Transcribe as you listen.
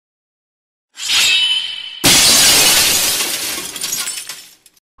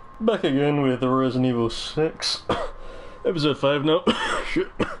Back again with the Resident Evil 6, episode 5 now, shit,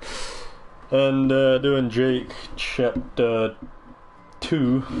 and doing Jake chapter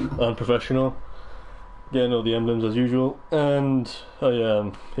 2, Unprofessional, getting all the emblems as usual, and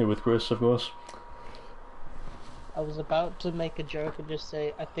I'm here with Chris, of course. I was about to make a joke and just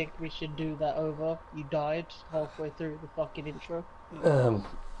say, I think we should do that over. You died halfway through the fucking intro.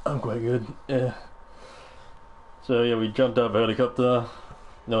 I'm quite good, yeah. So yeah, we jumped out of a helicopter.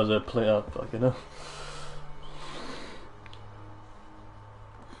 There was a plane out, fucking hell.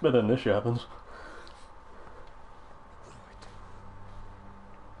 But then this shit happens.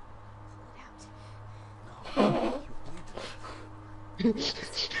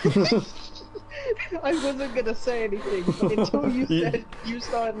 I wasn't gonna say anything but until you said you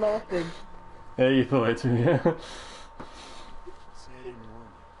started laughing. Yeah, you thought it too, yeah.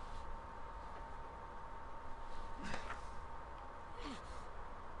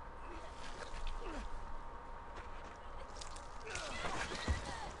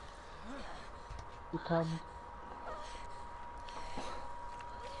 You come.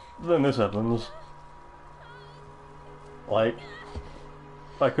 Then this happens. Like,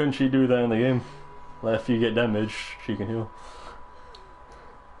 why couldn't she do that in the game? Like, if you get damaged, she can heal.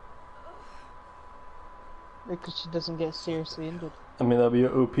 Because she doesn't get seriously injured. I mean, that'd be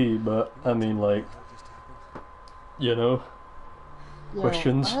OP, but I mean, like, you know, Yeah,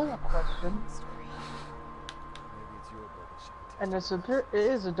 questions. I have a question. And it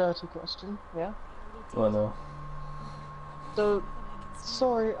is a dirty question, yeah? I know. So,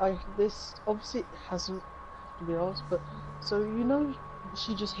 sorry, this obviously hasn't to be honest, but so you know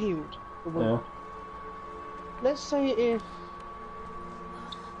she just healed the woman. Yeah. Let's say if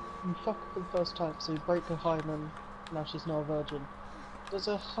you fuck her for the first time, so you break her hymen, now she's not a virgin. Does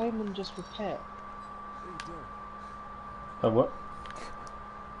her hymen just repair? What?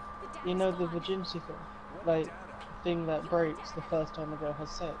 You know the virginity thing? Like, the thing that breaks the first time a girl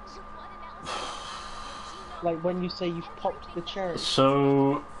has sex. Like when you say you've popped the cherry.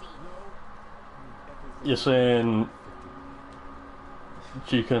 So, you're saying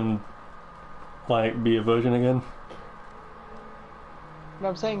she can, like, be a virgin again? No,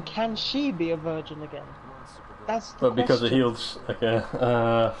 I'm saying, can she be a virgin again? That's the But because it question. heals, okay,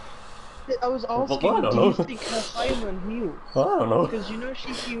 I was asking, I don't do know. you think her hymen heals? I don't know. Because you know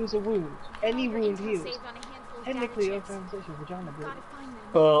she heals a wound. Any wound heals. Technically, your transition vagina bleed.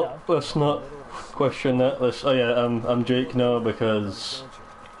 Well, let's not question that. Let's. Oh yeah, I'm Jake now because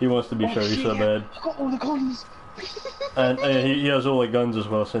he wants to be Sherry so bad, I got all the guns! and he has all the guns as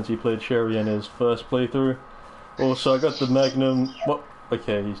well since he played Sherry in his first playthrough. Also, I got the Magnum. What?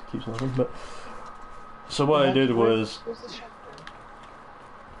 Okay, he keeps laughing. But so what I did was,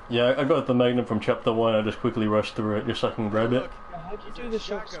 yeah, I got the Magnum from chapter 1. I just quickly rushed through it just so I can grab it. How'd you do the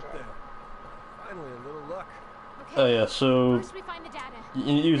shock strike? Finally, a little luck. Oh yeah, so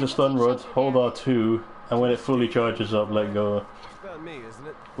you use a stun rod, hold R2, and when it fully charges up, let go Found me, isn't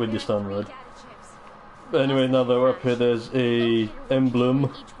it? with your stun rod. But anyway, now that we're up here, there's a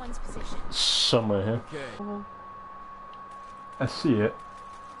emblem somewhere here. Okay. I see it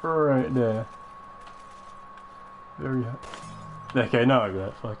right there. Very hot. Okay, now I got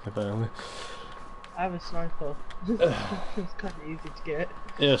it. Fuck, apparently. I have a sniper. It's kind of easy to get.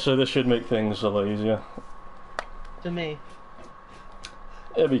 Yeah, so this should make things a lot easier. To me.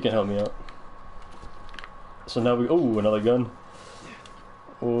 Yeah, but you can help me out. So now we. Oh, another gun.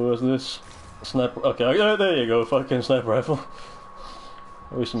 What was this? Sniper. Okay, there you go. Fucking sniper rifle.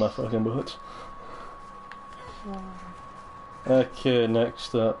 Wasting my fucking bullets. Okay,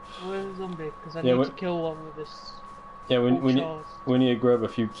 next up. Where's the zombie? Because I Yeah, need to kill one with this. Yeah, we need Charles. to grab a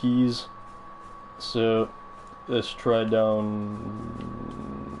few keys. So let's try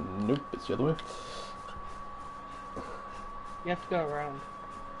down. Nope, it's the other way. You have to go around.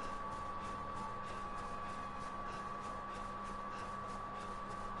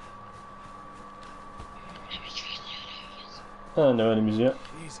 Oh, no enemies yet.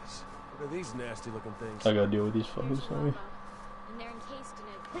 Jesus, what are these nasty looking things? I gotta deal with these fuckers, sorry. And they're encased in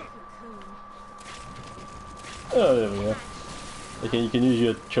a cocoon. Oh, there we go. Okay, you can use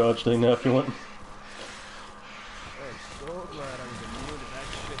your charge thing now if you want. I'm so glad I was immune to that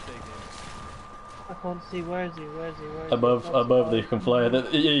shit they did. I can't see. Where is he? Where is he? Where is he? Above they can fly. Yeah,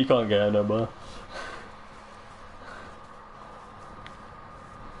 you can't get out no bar.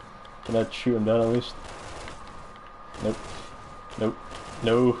 Can I shoot him down at least? Nope. Nope.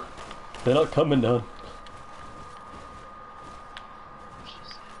 No. They're not coming down.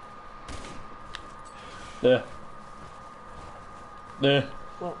 There. There.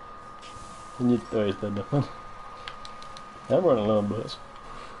 What? And you, oh, he's dead now. I'm running low on bullets.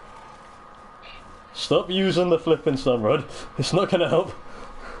 Stop using the flipping stun rod. It's not gonna help.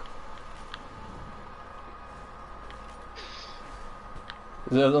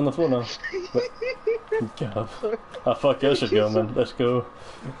 Is it on the floor now? God. Ah, fuck it, I should go, man. Let's go.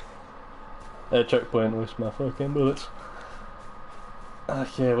 Checkpoint with my fucking bullets.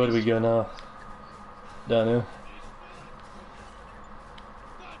 Okay, where do we go now? Down here.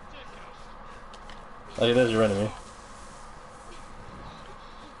 Okay, there's your enemy.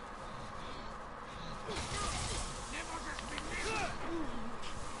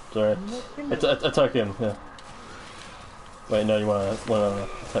 Sorry. Attack him, yeah. Wait, no, you wanna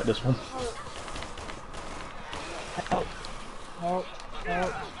attack this one? Help! Help!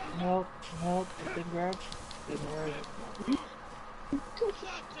 Help! Help! Help! It's been grabbed.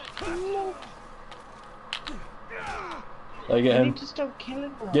 No! I get him. You need to stop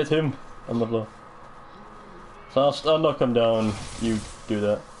killing them. Get him on the floor. So I'll knock him down. You do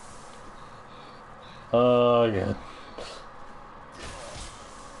that. Oh, yeah.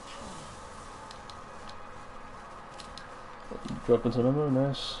 Dropping some ammo,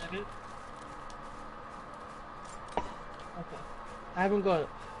 nice. Okay. I haven't got it.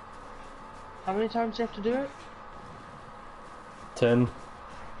 How many times do you have to do it? 10.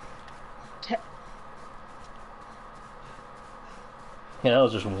 Yeah, that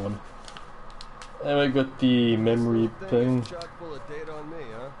was just one. And I got the memory thing. Chock full of data on me,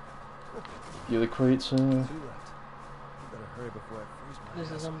 huh? Yeah, the crates. Too late. You better hurry before I freeze my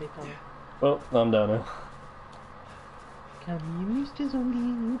There's a ass. zombie coming. Well, I'm down now. Come here, Mr.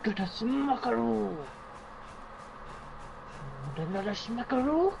 Zombie, got a smackaroo! Want another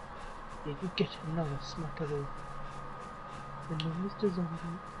smackaroo? Yeah, you get another smackaroo. And then Mr.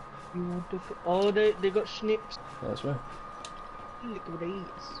 Zombie, you want to go— oh, they got snips. That's right. Look at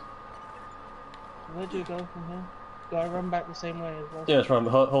these. Where do you go from here? Gotta run back the same way as well. Yeah, that's right.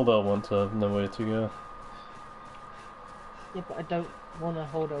 Hold L1 to know where to go. Yeah, but I don't want to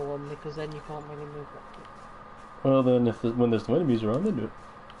hold L1 because then you can't really move back. Well, then, when there's no enemies around, then do it.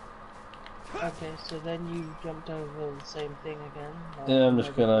 Okay, so then you jumped over the same thing again. Like Yeah, I'm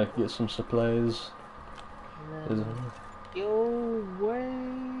just gonna get some supplies. And then, yo,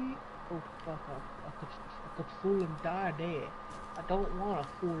 wait! Oh fuck! I could fall and die there. I don't want to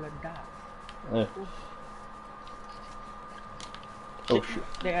fall and die. Yeah. Oh shit.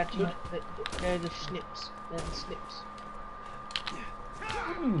 They're actually they're the snips. They're the snips.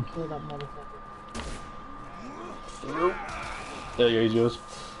 Kill that motherfucker. There you go, he's yours.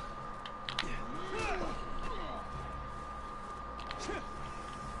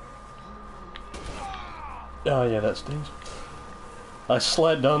 Oh yeah, that stings. I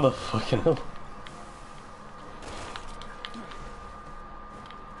slid down the fucking hill.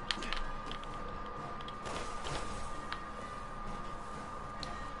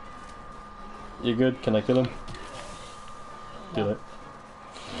 You good? Can I kill him? Do it.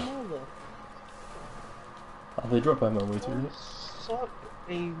 Mother. Oh, they drop ammo way too late. Suck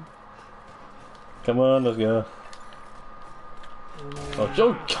a. Come on, let's go. Oh,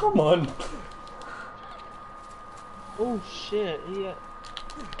 Joe, come on! Oh shit! Yeah.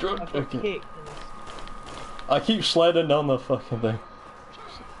 I got Okay. kicked. I keep sliding down the fucking thing.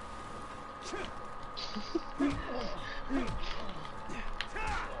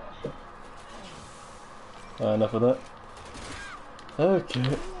 Enough of that.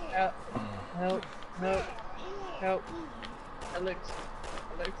 Okay. Help! Help! Help! Help! Alex!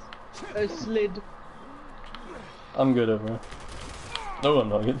 Alex! I slid. I'm good over here. No, I'm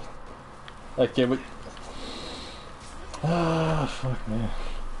not good. Okay, but... ah, fuck me.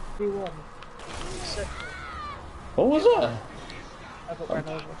 Who won? What was that? I got ran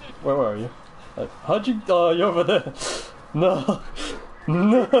over. Where are you? How'd you... oh, you're over there. No.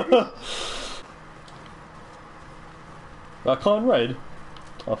 No. I can't ride.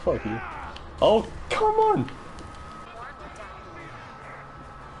 Oh, fuck you. Oh, come on.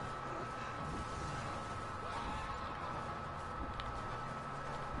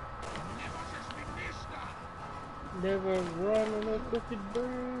 Never run on a crooked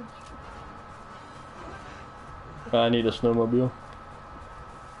bridge. I need a snowmobile.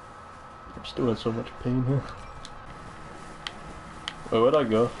 I'm still in so much pain here. Wait, where'd I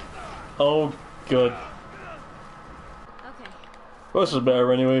go? Oh, good. Okay. Well, this is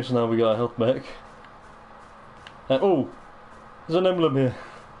better anyway, so now we got our health back. Oh! There's an emblem here.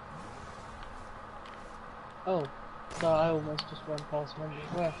 Oh, so I almost just ran past one.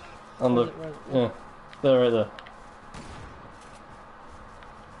 Where? On the... Where is it? yeah. There, right there.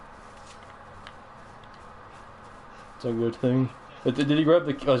 It's a good thing. Did he grab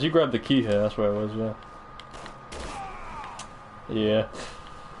the... oh, you grabbed the key here, that's where it was, yeah. Yeah.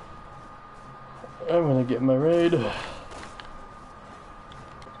 I'm gonna get my raid.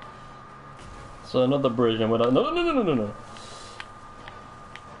 So another bridge and without no.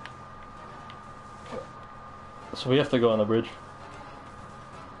 So we have to go on the bridge.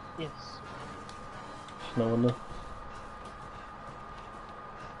 Yes. No wonder.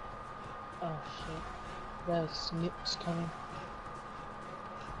 Oh shit. There's snips coming.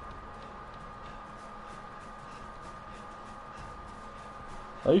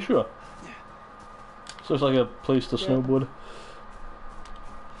 Are you sure? So it's like a place to snowboard.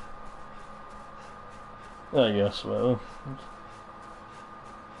 I guess, well.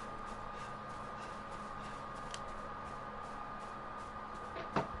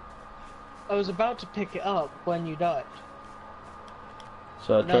 I was about to pick it up when you died.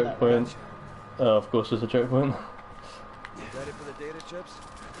 So a No, checkpoint. Oh, of course there's a checkpoint. Ready for the data chips?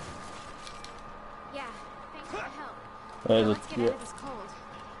 Yeah, thanks for the help. There's Now let's get a, out yeah. of this cold.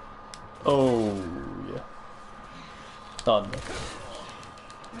 Oh, yeah. Oh, no.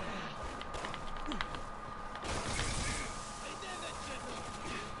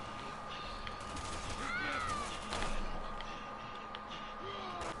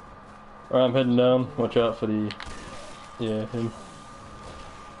 Alright, I'm heading down. Watch out for the... Yeah, him.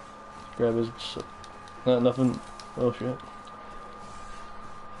 Grab his... No, nothing. Oh, shit.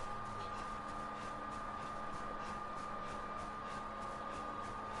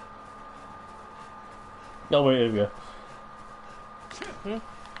 Oh, wait, here we go.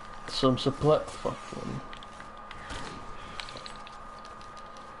 Some supply... Fucking...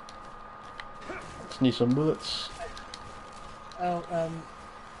 Just need some bullets. Oh,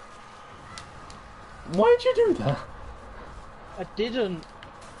 Why'd you do that? I didn't.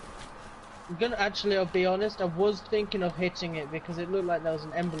 I'm gonna actually, I'll be honest, I was thinking of hitting it because it looked like there was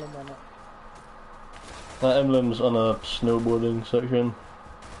an emblem on it. That emblem's on a snowboarding section.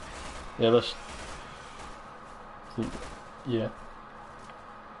 Yeah, that's... Yeah.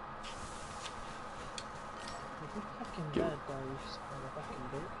 You fucking Go. dead though, you fucking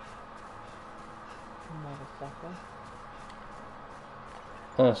bitch. Motherfucker.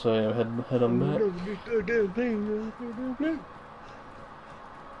 Ah, so yeah, head on back.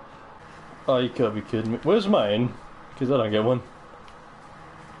 Oh, you can't be kidding me. Where's mine? Because I don't get one.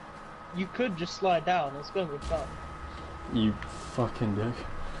 You could just slide down, it's gonna be fun. You fucking dick.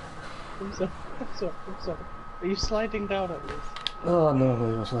 I'm sorry, I'm sorry. Are you sliding down at least? Oh no,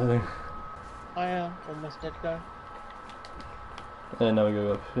 you're sliding. I am, almost dead guy. And now we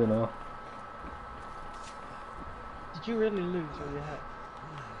go up here now. Did you really lose all your head?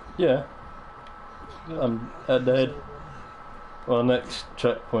 Yeah, Good. I'm at the head. Well, next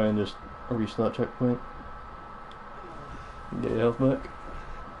checkpoint, just restart checkpoint. Get your health back.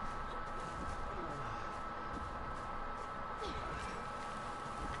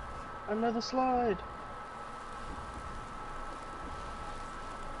 Another slide!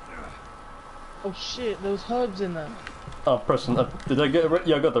 Oh shit, there was herbs in there. Oh, pressing up. Did I get red?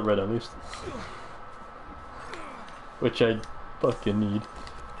 Yeah, I got the red at least. Which I fucking need.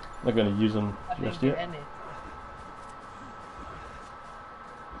 I'm not gonna use them I didn't just get yet. any.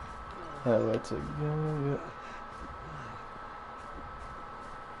 Where to go? Yeah.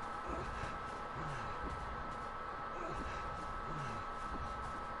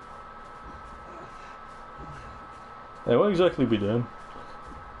 Hey, what exactly we doing?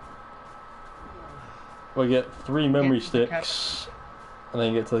 We get 3 memory Get to the sticks, and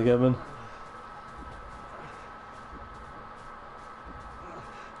then get to the cabin.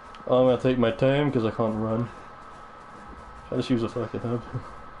 I'm gonna take my time because I can't run. I just use a fucking hub.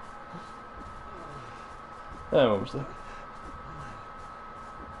 I'm almost there.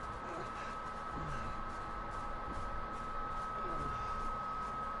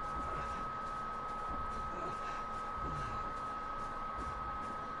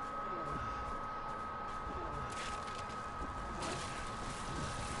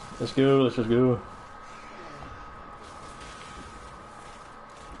 Let's go, let's just go.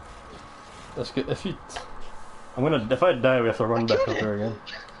 Let's get, if I die we have to run back up there again.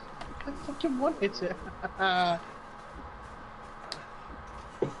 I fucking wanted to. Ah,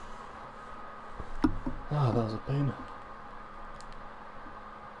 that was a pain.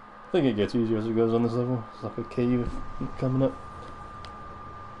 I think it gets easier as it goes on this level. It's like a cave coming up.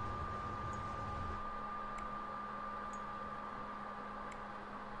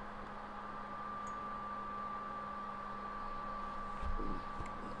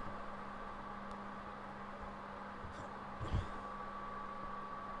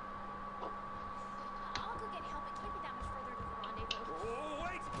 I'll go get help. It can't be that much further to the rendezvous. Oh,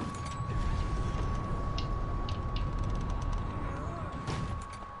 wait!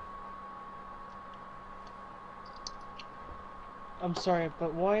 I'm sorry,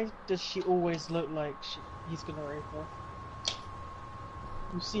 but why does she always look like he's gonna rape her?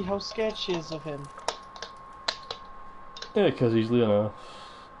 You see how scared she is of him? Yeah, because he's Leonard.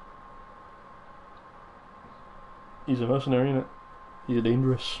 He's a mercenary, innit? He's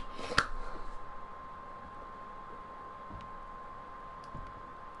dangerous.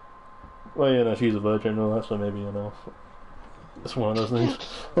 Well, yeah, no, she's a virgin and all that, so maybe, you know. It's one of those things.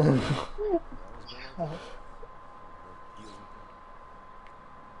 My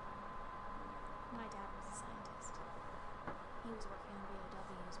dad was a scientist. He was working on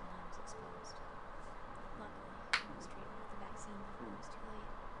BOWs when I was exposed. Luckily, I was treated with the vaccine before it was too late.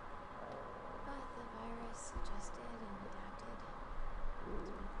 But the virus adjusted and adapted.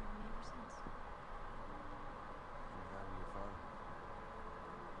 It's been part of me ever since. What happened to your father?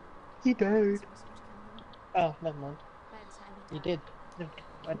 He died. His research killed him. Oh, never mind. By the time he He died, did.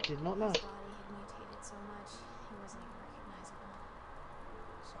 I did not know. his body had mutated so much he wasn't even recognizable.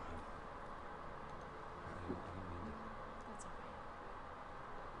 Son. I didn't mean to. That's alright.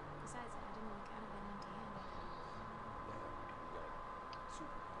 Besides, I didn't walk out of it empty-handed. Yeah, you got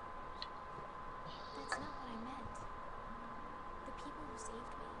superpowers. That's not what I meant. The people who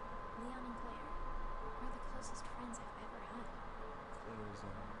saved me, Leon and Claire, are the closest friends I've ever had. Claire's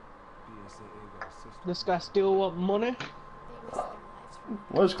BSAA sister. This guy still want money? They risked their lives for me.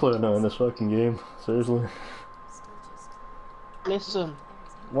 Where's Claire now in this fucking game? Seriously. Still just Listen,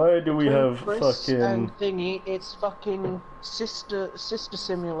 there is Why do we have Chris fucking... and thingy, it's fucking sister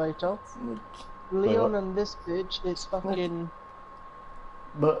simulator. Leon and this bitch, it's fucking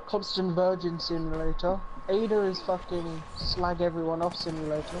But... constant virgin simulator. Ada is fucking slag everyone off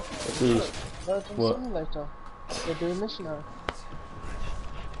simulator. This is... Virgin what? simulator. They're doing missionary.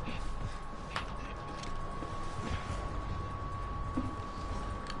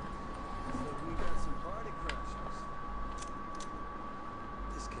 So we got some party crashers.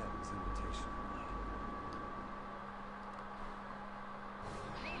 This cabin's invitation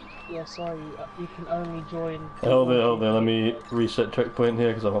only. Yeah, sorry, you can only join. Hold there, let me reset checkpoint here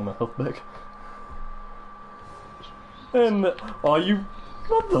because I want my health back. And... Are you...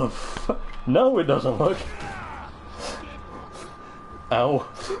 What the f... No, it doesn't look. Ow.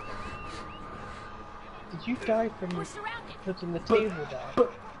 Did you die from putting the table down?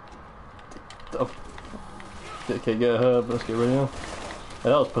 But... Oh. Okay, get her, let's get rid of her.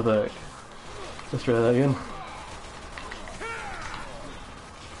 Yeah, that was pathetic. Let's try that again.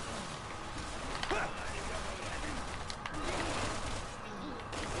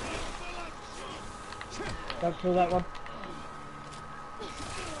 Don't kill that one.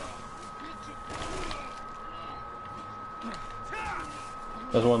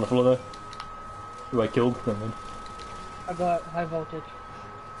 There's one on the floor there. Who I killed. Never mind. I got high voltage.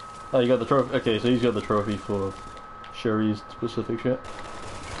 Oh, you got the trophy. Okay, so he's got the trophy for Sherry's specific shit.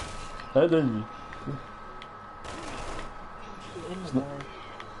 And then In the way.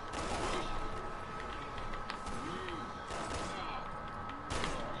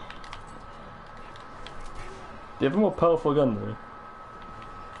 do you have a more powerful gun though?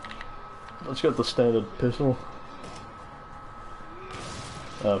 Let's get the standard pistol.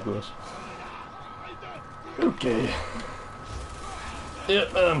 Oh, of course. Okay.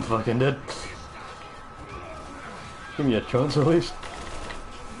 Yep, I'm fucking dead. Give me a chance at least.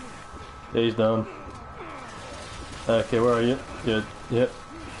 Yeah, he's down. Okay, where are you? Good. Yep.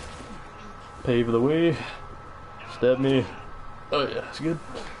 Pave the way. Stab me. Oh yeah, that's good.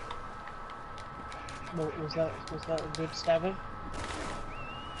 What was that? Was that a good stabbing?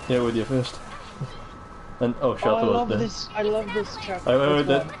 Yeah, with your fist. And oh, shut Oh, I the love door. this. I love this chapter. Wait,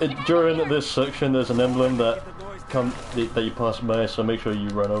 This one. during this section, there's an emblem that that you pass by, so make sure you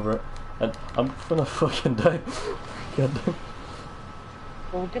run over it. And I'm gonna fucking die. God damn.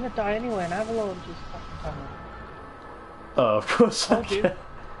 Well, we're gonna die anyway. An avalanche is fucking coming. Oh, of course. Told you. Okay.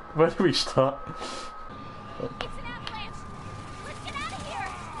 Where do we start? It's an avalanche! Let's get out of here!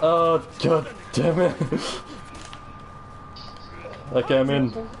 Oh, god damn it. Okay, I'm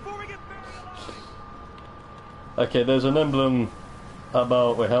in. Okay, there's an emblem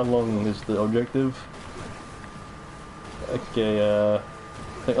about... Wait, how long is the objective? Okay, I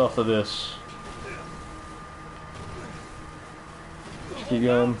think after this. Keep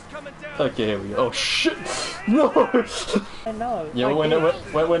going. Okay, here we go. Oh shit! No! I know. Yeah, I when did.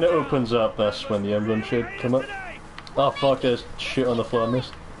 it opens up, that's when the emblem should come up. Oh fuck, there's shit on the floor, I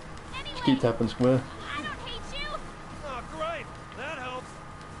missed. Just keep tapping square. I don't hate you! Oh, great! That helps.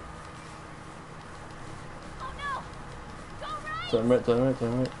 Oh no! Go right!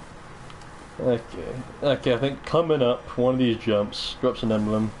 Turn right. Okay. Okay, I think coming up, one of these jumps drops an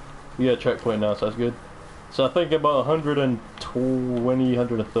emblem. We got a checkpoint now, so that's good. So I think about 120 120,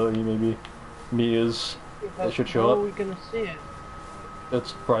 130 maybe meters. It should show How up. are we gonna see it?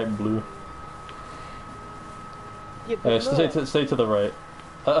 It's bright blue. Yeah, but Stay to the right.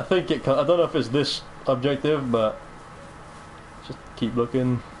 I think it. I don't know if it's this objective, but just keep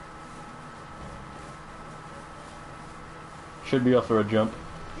looking. Should be off for a jump.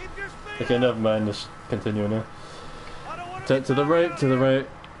 Keep your speed Okay, up. never mind. Just continue now. I don't want To the right, to the right.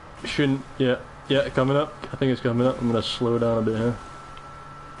 Shouldn't. Yeah, coming up. I think it's coming up. I'm gonna slow down a bit here.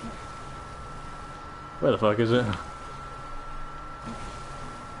 Where the fuck is it?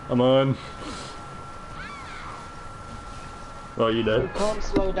 I'm on. Oh, you we dead? can't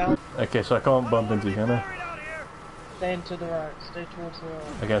slow down. Okay, so I can't bump into you, can I? Stay to the right. Stay towards the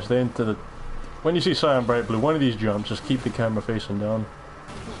right. Okay, stay into the... When you see cyan bright blue, one of these jumps, just keep the camera facing down.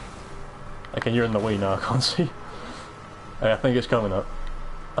 Okay, you're in the way now, I can't see. Okay, I think it's coming up.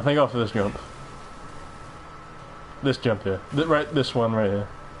 I think after this jump. This jump here. Right, this one right here.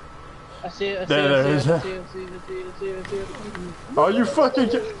 I see it, I see There it, it is. I see it, I see it, I see it, I see it, I see it. Oh, you fucking...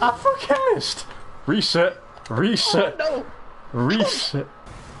 I fucking missed! Reset. Reset. Oh, no! Reset.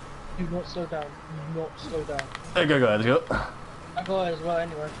 Do not slow down. Do not slow down. Okay, go ahead, let's go. I got it as well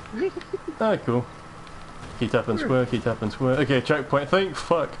anyway. Alright, cool. Keep tapping square, keep tapping square. Okay, checkpoint. Think,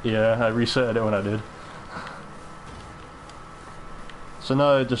 fuck. Yeah, I reset it when I did. So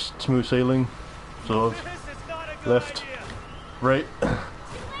now just smooth sailing. Sort of. This is not a good Left. idea. Right.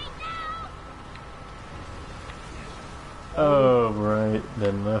 Oh, right,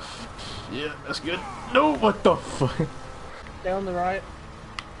 then left. Yeah, that's good. No, what the fuck? Stay on the right.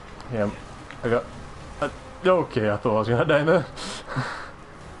 Yeah, I got... okay, I thought I was gonna die there.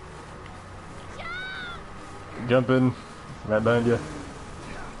 Jumping. Right behind you.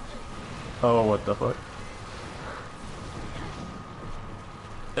 Oh, what the fuck?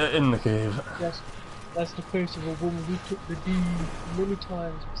 In the cave. Yes. That's the face of a woman who took the D many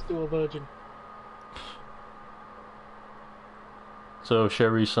times but still a virgin. So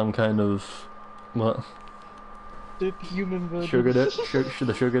Sherry's some kind of... what? The human virgin. Sugar daddy?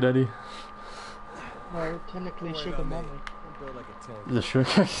 The sugar daddy? No, technically Don't worry sugar about me. mommy. I'm built like a tank. The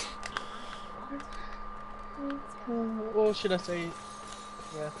sugar... Or should I say...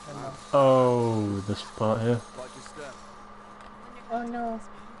 Yeah, I know. Oh, this part here. Watch your step. Oh no.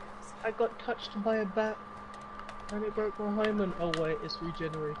 I got touched by a bat. And it broke my hymen. Oh wait, it's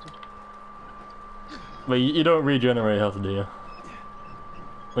regenerated. But you don't regenerate health, do you?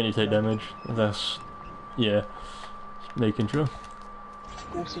 When you take damage. That's... yeah. Just making sure.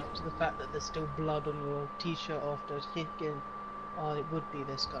 Also to the fact that there's still blood on your t-shirt after hitting. Oh, it would be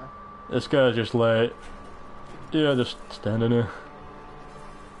this guy. This guy's just like... yeah, just standing there.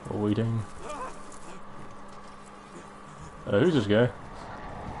 Waiting. Who's this guy?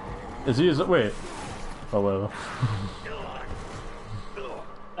 Is he? Wait. Oh, whatever.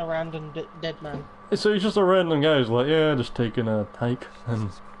 A random dead man. So he's just a random guy who's like, yeah, just taking a hike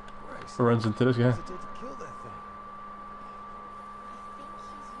and Christ. runs into this guy. What's it take to kill that thing? I think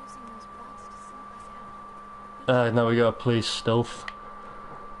he's using those bugs to sneak us out. Now we gotta play stealth.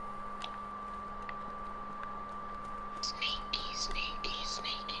 Sneaky, sneaky,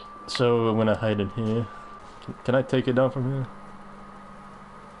 sneaky. So I'm gonna hide in here. Can I take it down from here?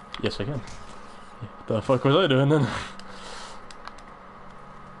 Yes, I can. What the fuck was I doing then?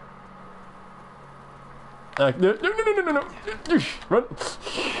 No. Run!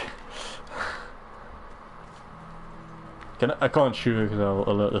 I can't shoot because I'll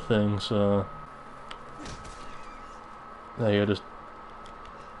alert the thing, so... there you go, just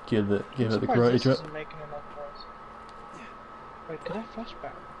give it the karate This chop. isn't making enough noise. Wait, could I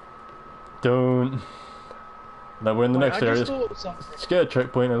flashback? Don't... No, we're in the Wait, next I area. just thought of something. Let's get a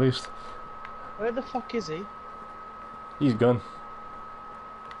checkpoint at least. Where the fuck is he? He's gone.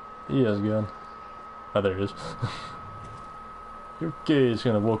 He is gone. Oh, there he is. Okay, he's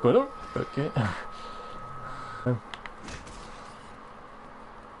gonna walk on. Oh, okay.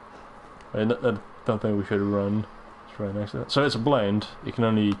 I don't think we should run. It's right next to that. So it's blind. You can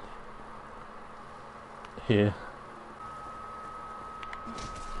only hear.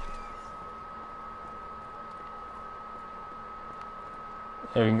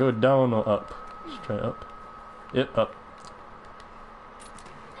 Yeah, we can go down or up. Straight up. Yep, up.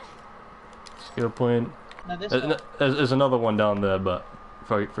 Skill point. No, this one. There's another one down there, but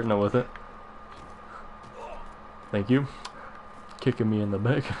probably not worth it. Thank you. Kicking me in the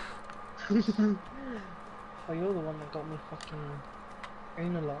back. Oh, you're the one that got me fucking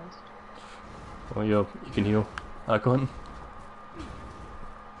analyzed. Oh, yo, you can heal. I can't.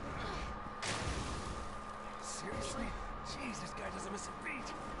 Seriously? Jeez, this guy doesn't miss a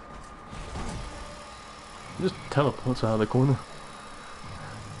beat. Just teleports out of the corner.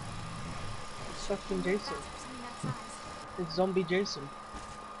 It's fucking Jason. That's for something that size. It's zombie Jason.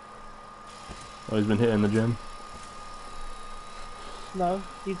 Oh, he's been hitting the gym. No,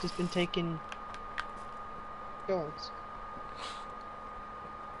 he's just been taking steroids.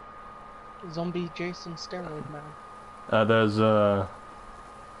 Zombie Jason steroid man. There's a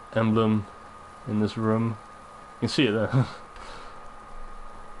emblem in this room. You can see it there.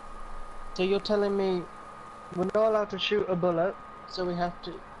 So you're telling me we're not allowed to shoot a bullet, so we have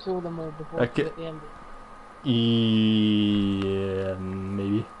to kill them all before Okay. we get the emblem? Yeah,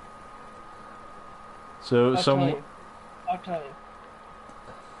 maybe. So I'll tell you.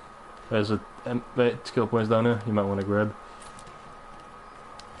 There's a skill points down there. You might want to grab.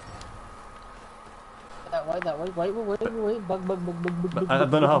 That way, wait, bug. I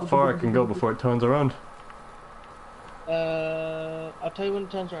don't know how far I can go before it turns around. I'll tell you when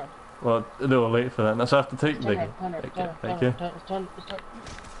it turns around. Well, a little late for that. Now, so I have to take the. Turn Okay.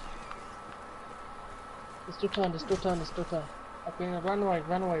 It's still turned. Okay, run away.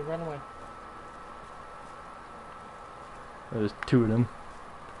 There's two of them.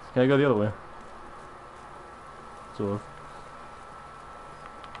 Can I go the other way? Sort of.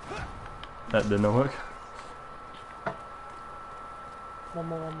 That did not work. One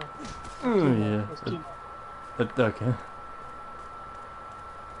more. Oh yeah. There's two more. Okay.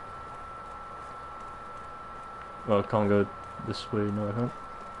 Well, I can't go this way. No, I can't.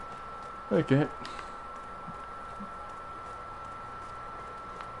 Okay.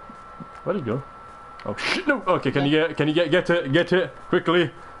 Where did it go? Oh shit! No. Okay. Can you get to it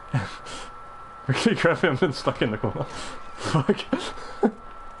quickly? Quickly grab him and stuck in the corner. Fuck.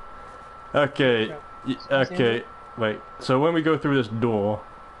 Okay. Okay. Wait. So when we go through this door,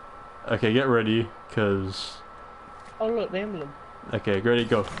 okay, get ready, cause. Oh look, the emblem. Okay, ready,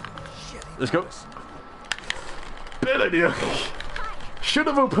 go. Let's go. Bad idea. Should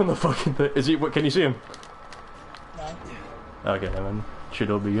have opened the fucking thing. Is he? What? Can you see him? No. Okay, then should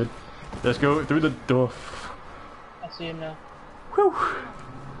all be good. Let's go through the door. I see him now. Whew.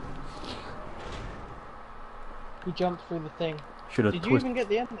 He jumped through the thing. Should have Did you twisted. even get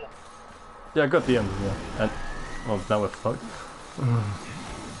the emblem? Yeah, I got the emblem. Yeah. And well, now we're fucked.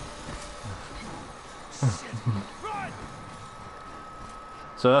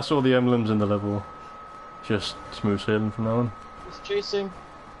 So that's all the emblems in the level. Just smooth sailing from now on. He's chasing.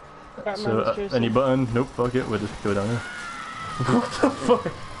 Batman So is chasing. any button? Nope. Fuck it. We'll just go down here. What the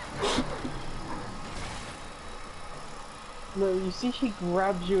fuck? No, you see he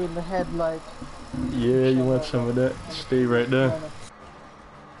grabs you in the head like... Yeah, you want some of that? Stay right there.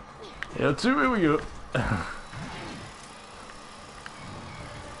 Yeah, two. Here we go.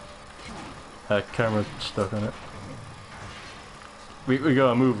 Camera's stuck on it. We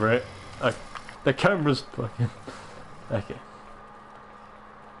gotta move, right? The camera's fucking... Okay.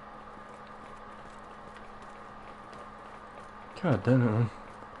 God damn it, man.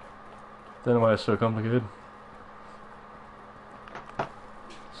 Don't know why it's so complicated.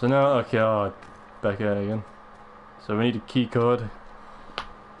 So now, okay, back at it again. So we need a key card.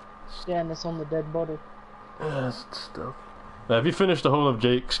 Yeah, and it's on the dead body. That's stuff. Now, have you finished the whole of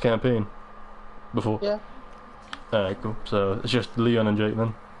Jake's campaign? Before? Yeah. Alright, cool. So it's just Leon and Jake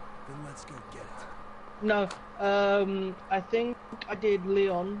then? Then let's go get it. No, I think I did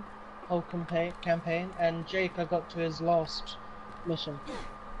Leon whole campaign, and Jake I got to his last mission.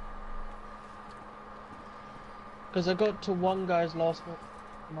 Because I got to one guy's last one.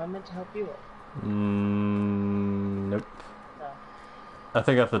 Am I meant to help you out? Nope. No. I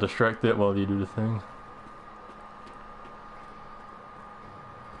think I have to distract it while you do the thing.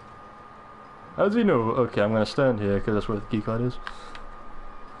 How does he know? Okay, I'm gonna stand here because that's where the keycard is.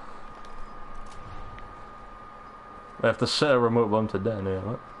 I have to set a remote bomb to detonate.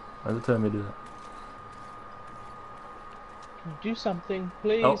 What? Why does it tell me to do that? Do something,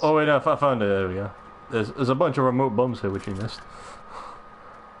 please. Oh wait, no, I found it. There we go. There's a bunch of remote bombs here which you missed.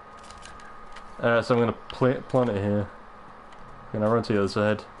 So I'm gonna plant it here. Gonna run to the other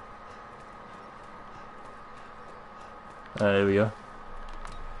side. There we go.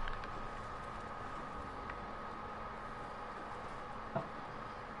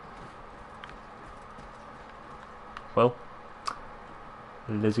 Well,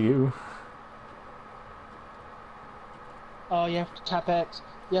 let's go. Oh, you have to tap X.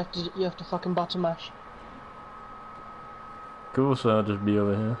 You have to fucking button mash. Cool, so I'll just be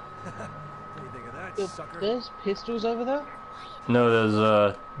over here. What do you think of that, Yo, sucker? there's pistols over there? No,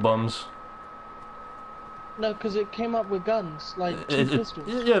 there's bombs. No, because it came up with guns, like two pistols.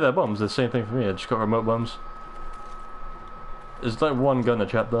 Yeah, they're bombs. The same thing for me. I just got remote bombs. It's like one gun a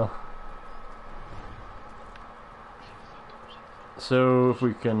chapter. So if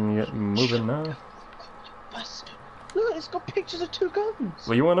we can get moving now. Bastard. Look, it's got pictures of 2 guns.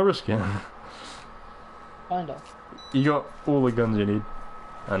 Well, you want to risk it? Kinda. You got all the guns you need.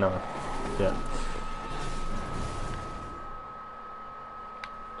 I know. Yeah.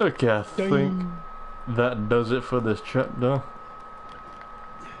 Okay, I think that does it for this chapter.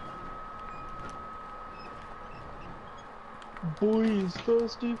 Boy is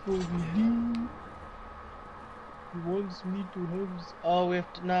thirsty for review. He wants me to have. Oh, we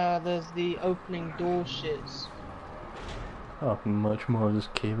have to. Nah, there's the opening door shits. How much more of this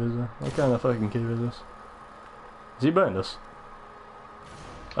cave is there? What kind of fucking cave is this? Is he behind us?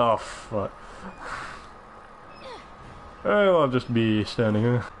 Oh fuck. I'll just be standing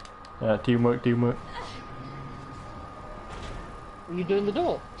here. Yeah, teamwork, teamwork. Are you doing the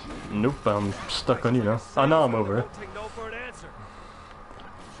door? Nope, I'm stuck on you now. Oh, now I'm over it. Take no for an answer.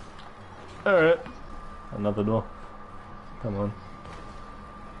 Alright. Another door. Come on.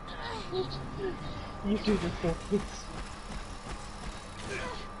 You do the door, please.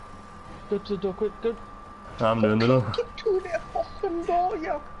 Go to the door, quick, go. I'm doing the door. Get to that fucking door,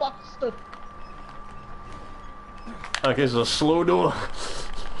 you bastard! Okay, it's a slow door.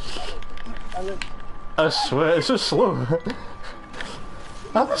 I swear, it's just slow.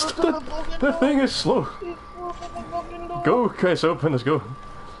 The thing is slow. Go, Chris, open, let's go.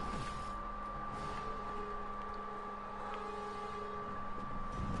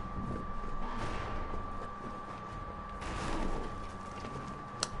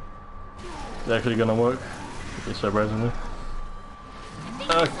 It's actually gonna work. Surprisingly.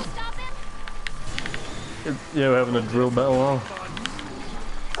 Yeah, we're having a drill battle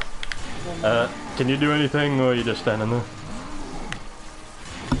now. Can you do anything, or are you just standing there?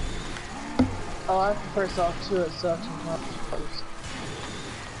 Oh, I have to press R2 at certain times.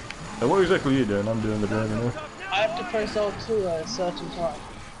 What exactly are you doing? I'm doing the driving now. I have to press R2 at a certain time.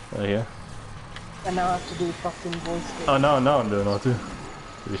 Oh yeah? And now I have to do fucking voice thing. Oh, now I'm doing R2.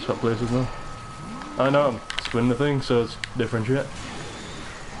 Did we swap places now? I know I'm spinning the thing, so it's different shit. I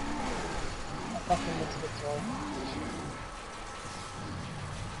fucking missed it, sorry.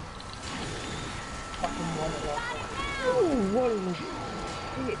 Fucking won it last time. Ooh, what in the shit?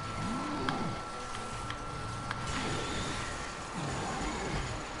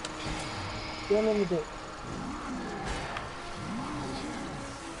 Down on the dick.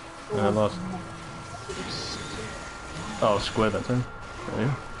 I lost. Oh, square that time. There you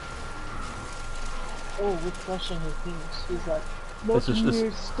go. Oh, we're crushing his penis. He's like, This is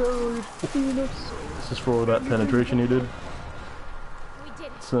just- steroid penis. This is for all that penetration you did. We did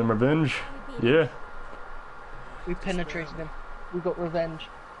it. Some revenge. Yeah. We penetrated him. We got revenge.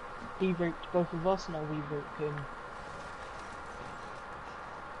 He raped both of us, now we raped him.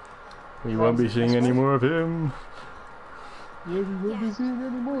 We won't be seeing any more of him. Yeah, we won't be seeing any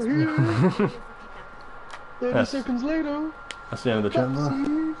more here. 30 Yes. seconds later. That's the end of the chapter.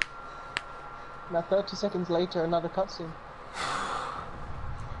 Cutscene. Now 30 seconds later, another cutscene.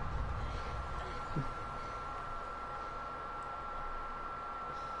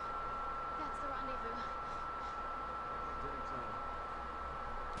 That's the rendezvous.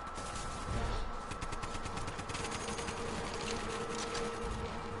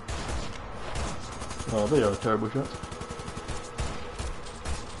 Oh, they are terrible shots.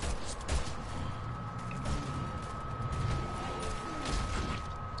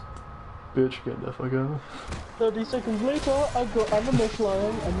 Bitch, get the fuck out of here. 30 seconds later, I got animal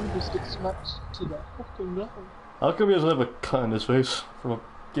flying and you just get smacked to the fucking ground. How come he doesn't have a cut in his face from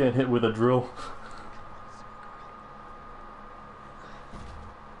getting hit with a drill?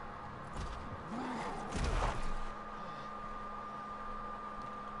 You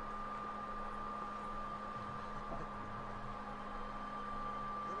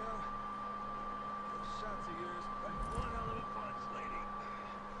know, those shots of yours, one hell of a punch, lady.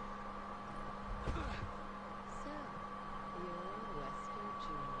 So, you're Wesker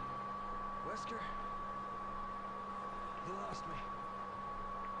Jr. Wesker? He lost me.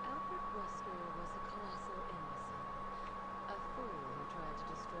 Albert Wesker was a colossal imbecile. A fool who tried to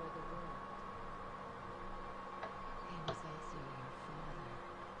destroy the world. He was also your father.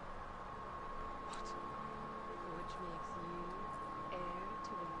 What? Which makes you heir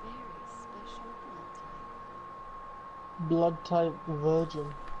to a very special blood type. Blood type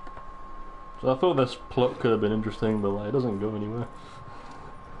virgin. So I thought this plot could have been interesting, but like, it doesn't go anywhere.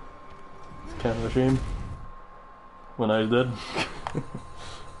 It's kind of a shame. When I was dead.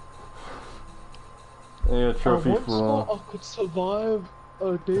 Yeah, trophy once for thought I could survive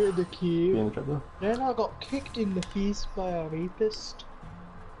a day in the being in cave. the chapter. Then I got kicked in the face by a rapist.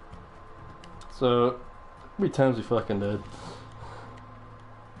 So, how many times we fucking dead?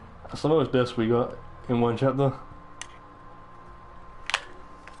 That's the most deaths we got in one chapter.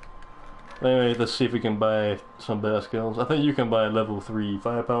 Anyway, let's see if we can buy some better skills. I think you can buy level 3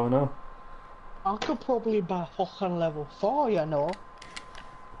 firepower now. I could probably buy fucking level 4, you know.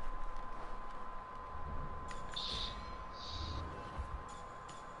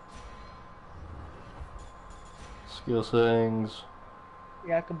 Skill settings.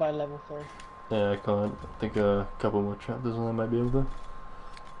 Yeah, I could buy level 3. Yeah, I can't. I think a couple more chapters and I might be able to.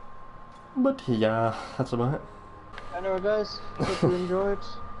 But yeah, that's about it. Anyway guys, hope you enjoyed.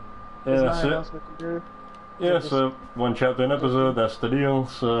 Yeah, There's that's nothing it. else we can do. Yeah, Just- so one chapter an episode, that's the deal.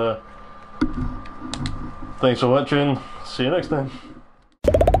 So thanks for watching. See you next time.